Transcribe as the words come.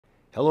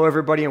Hello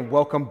everybody and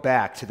welcome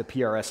back to the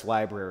PRS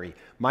library.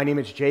 My name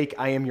is Jake,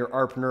 I am your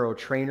ARP Neuro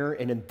trainer,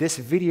 and in this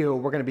video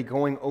we're going to be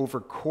going over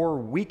core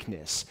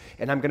weakness,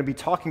 and I'm going to be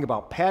talking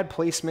about pad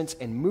placements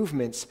and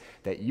movements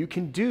that you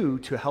can do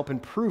to help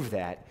improve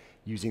that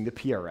using the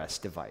PRS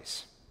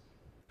device.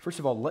 First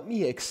of all, let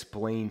me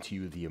explain to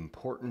you the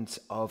importance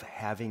of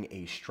having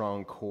a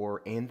strong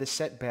core and the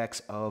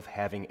setbacks of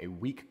having a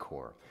weak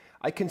core.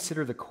 I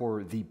consider the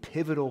core the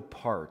pivotal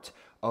part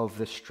of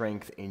the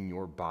strength in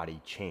your body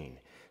chain.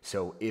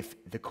 So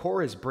if the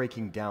core is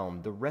breaking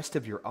down, the rest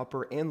of your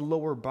upper and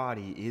lower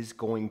body is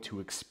going to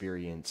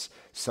experience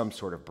some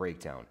sort of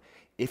breakdown.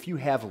 If you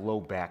have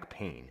low back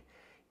pain,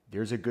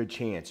 there's a good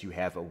chance you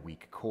have a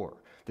weak core.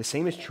 The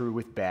same is true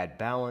with bad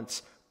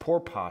balance,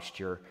 poor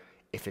posture,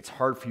 if it's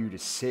hard for you to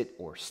sit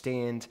or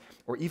stand,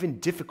 or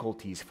even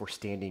difficulties for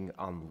standing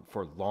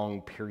for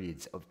long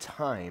periods of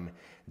time,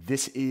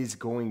 this is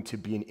going to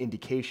be an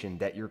indication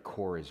that your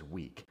core is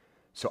weak.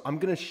 So I'm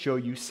going to show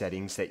you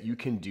settings that you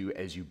can do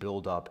as you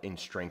build up in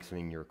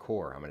strengthening your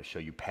core. I'm going to show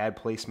you pad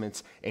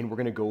placements, and we're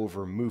going to go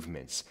over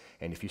movements.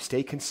 And if you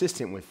stay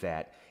consistent with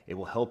that, it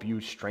will help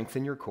you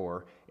strengthen your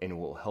core and it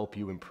will help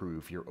you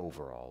improve your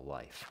overall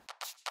life.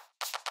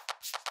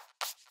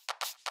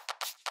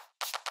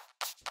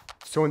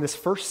 So in this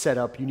first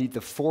setup, you need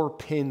the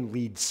 4-pin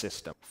lead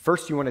system.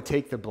 First, you want to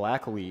take the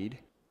black lead,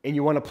 and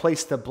you want to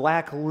place the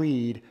black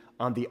lead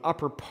on the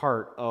upper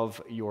part of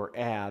your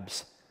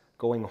abs,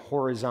 going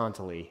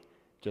horizontally,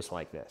 just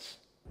like this.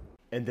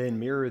 And then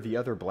mirror the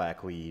other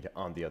black lead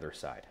on the other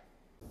side.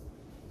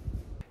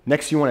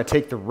 Next, you want to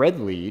take the red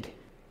lead.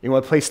 You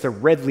want to place the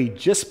red lead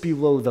just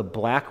below the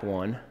black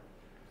one,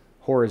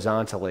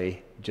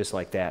 horizontally, just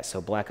like that.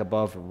 So black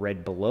above,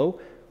 red below.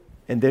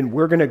 And then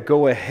we're going to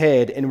go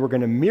ahead and we're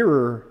going to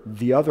mirror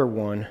the other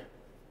one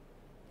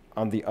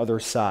on the other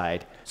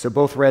side. So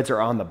both reds are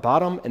on the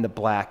bottom and the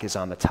black is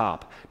on the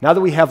top. Now that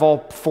we have all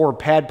 4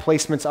 pad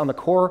placements on the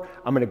core,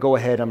 I'm going to go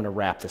ahead, I'm going to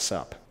wrap this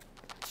up.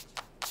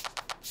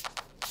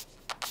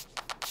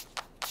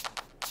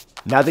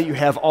 Now that you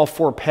have all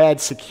 4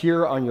 pads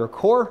secure on your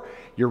core,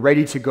 you're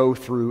ready to go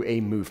through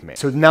a movement.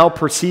 So now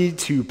proceed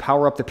to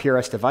power up the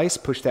PRS device,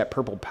 push that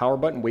purple power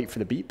button, wait for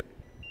the beep.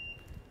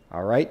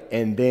 All right,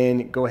 and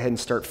then go ahead and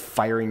start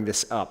firing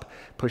this up.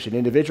 Push it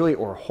individually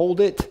or hold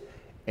it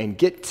and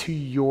get to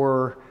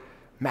your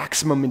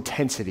maximum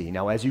intensity.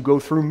 Now, as you go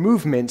through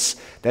movements,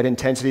 that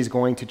intensity is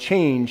going to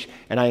change,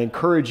 and I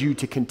encourage you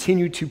to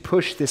continue to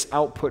push this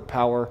output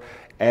power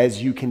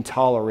as you can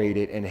tolerate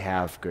it and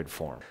have good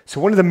form. So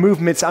one of the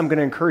movements I'm going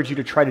to encourage you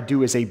to try to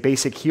do is a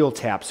basic heel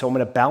tap. So I'm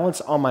going to balance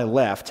on my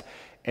left,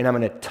 and I'm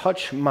going to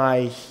touch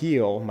my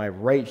heel, my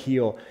right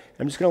heel.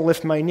 I'm just going to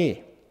lift my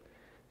knee.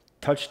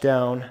 Touch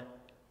down,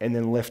 and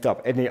then lift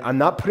up. And I'm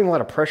not putting a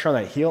lot of pressure on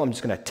that heel. I'm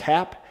just going to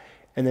tap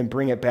and then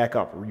bring it back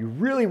up. You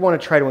really want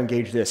to try to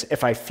engage this.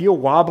 If I feel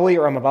wobbly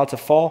or I'm about to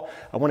fall,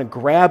 I want to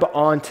grab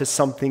onto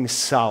something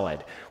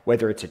solid,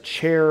 whether it's a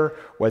chair,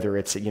 whether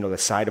it's the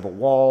side of a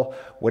wall,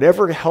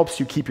 whatever helps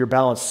you keep your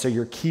balance so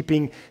you're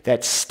keeping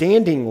that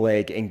standing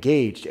leg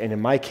engaged. And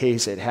in my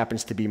case, it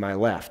happens to be my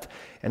left.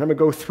 And I'm going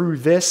to go through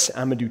this.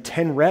 I'm going to do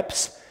 10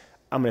 reps.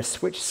 I'm going to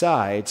switch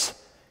sides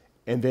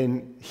and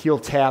then heel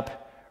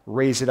tap,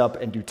 raise it up,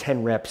 and do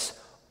 10 reps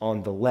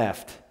on the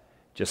left,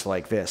 just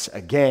like this.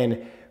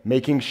 Again,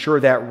 making sure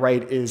that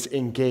right is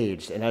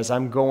engaged. And as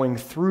I'm going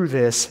through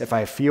this, if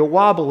I feel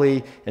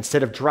wobbly,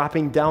 instead of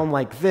dropping down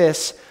like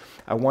this,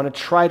 I want to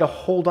try to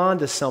hold on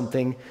to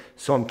something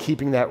so I'm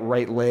keeping that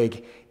right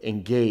leg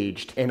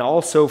engaged and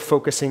also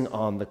focusing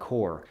on the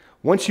core.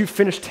 Once you've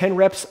finished 10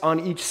 reps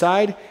on each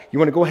side, you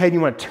want to go ahead and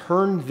you want to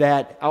turn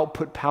that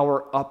output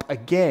power up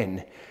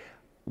again.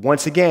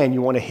 Once again,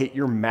 you want to hit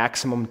your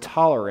maximum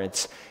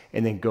tolerance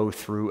and then go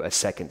through a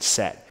second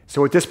set.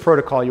 So with this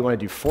protocol, you want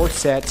to do 4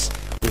 sets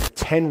with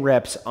 10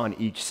 reps on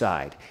each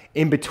side.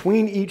 In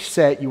between each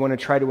set, you want to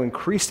try to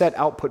increase that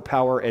output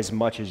power as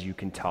much as you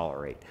can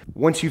tolerate.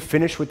 Once you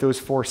finish with those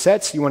 4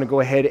 sets, you want to go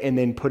ahead and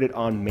then put it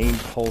on main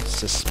pulse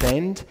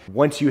suspend.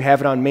 Once you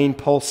have it on main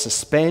pulse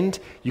suspend,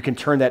 you can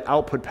turn that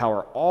output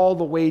power all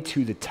the way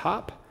to the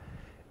top,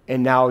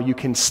 and now you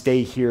can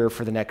stay here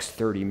for the next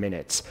 30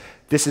 minutes.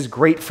 This is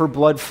great for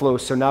blood flow,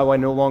 so now I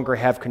no longer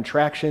have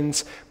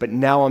contractions, but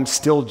now I'm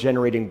still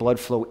generating blood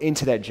flow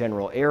into that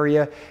general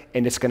area,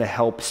 and it's going to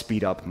help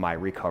speed up my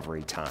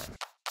recovery time.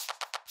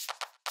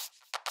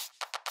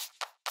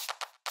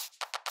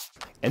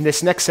 In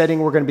this next setting,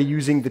 we're going to be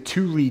using the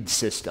 2-lead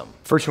system.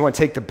 First, you want to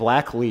take the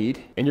black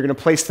lead, and you're going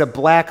to place the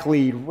black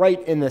lead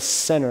right in the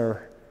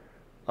center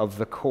of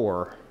the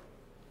core,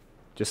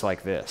 just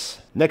like this.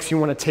 Next, you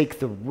want to take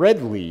the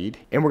red lead,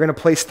 and we're going to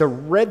place the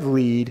red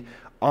lead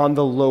on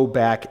the low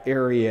back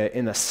area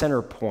in the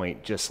center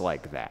point, just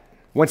like that.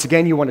 Once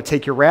again, you want to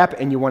take your wrap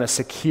and you want to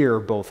secure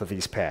both of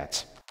these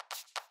pads.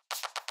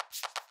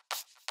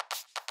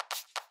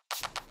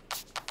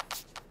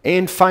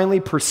 And finally,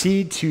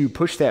 proceed to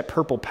push that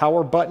purple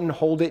power button,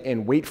 hold it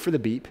and wait for the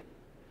beep.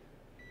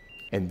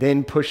 And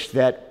then push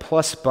that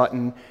plus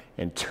button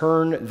and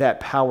turn that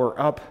power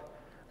up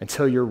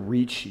until you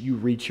reach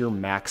your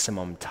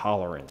maximum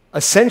tolerance.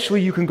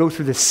 Essentially, you can go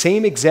through the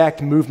same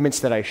exact movements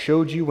that I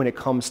showed you when it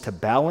comes to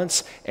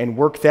balance and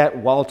work that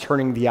while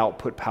turning the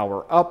output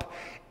power up,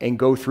 and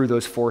go through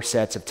those 4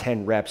 sets of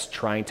 10 reps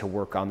trying to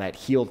work on that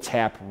heel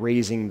tap,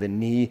 raising the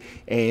knee,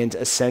 and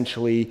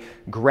essentially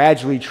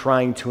gradually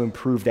trying to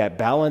improve that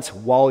balance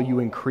while you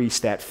increase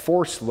that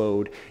force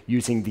load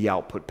using the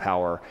output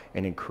power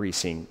and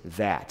increasing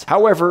that.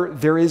 However,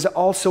 there is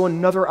also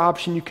another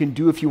option you can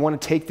do if you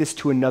want to take this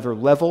to another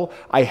level.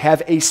 I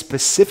have a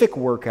specific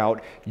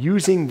workout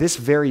using this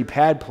very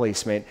pad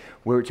placement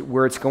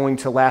where it's going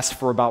to last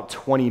for about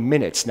 20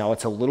 minutes. Now,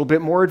 it's a little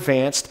bit more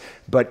advanced,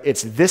 but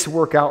it's this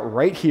workout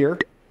right here.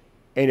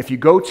 And if you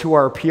go to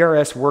our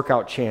PRS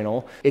workout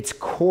channel, it's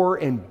core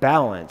and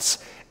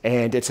balance,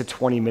 and it's a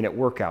 20-minute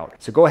workout.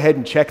 So go ahead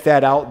and check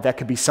that out. That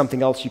could be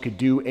something else you could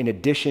do in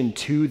addition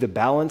to the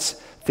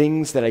balance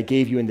things that I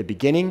gave you in the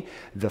beginning.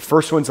 The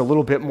first one's a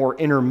little bit more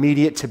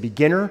intermediate to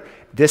beginner.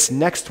 This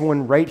next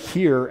one right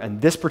here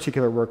and this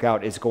particular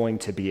workout is going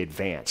to be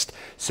advanced.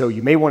 So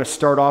you may want to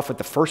start off with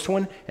the first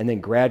one and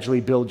then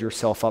gradually build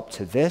yourself up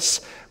to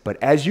this. But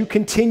as you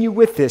continue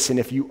with this, and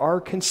if you are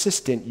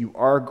consistent, you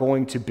are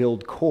going to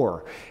build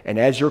core. And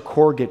as your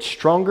core gets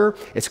stronger,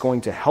 it's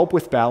going to help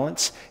with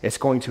balance. It's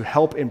going to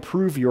help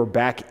improve your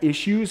back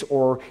issues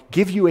or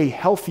give you a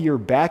healthier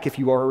back if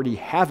you already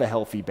have a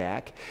healthy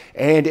back.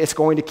 And it's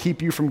going to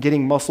keep you from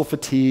getting muscle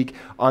fatigue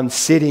on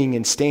sitting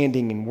and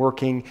standing and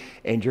working.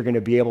 And you're going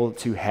to be able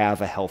to have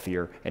a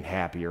healthier and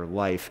happier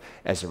life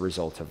as a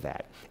result of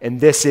that. And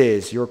this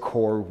is your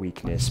core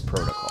weakness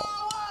protocol.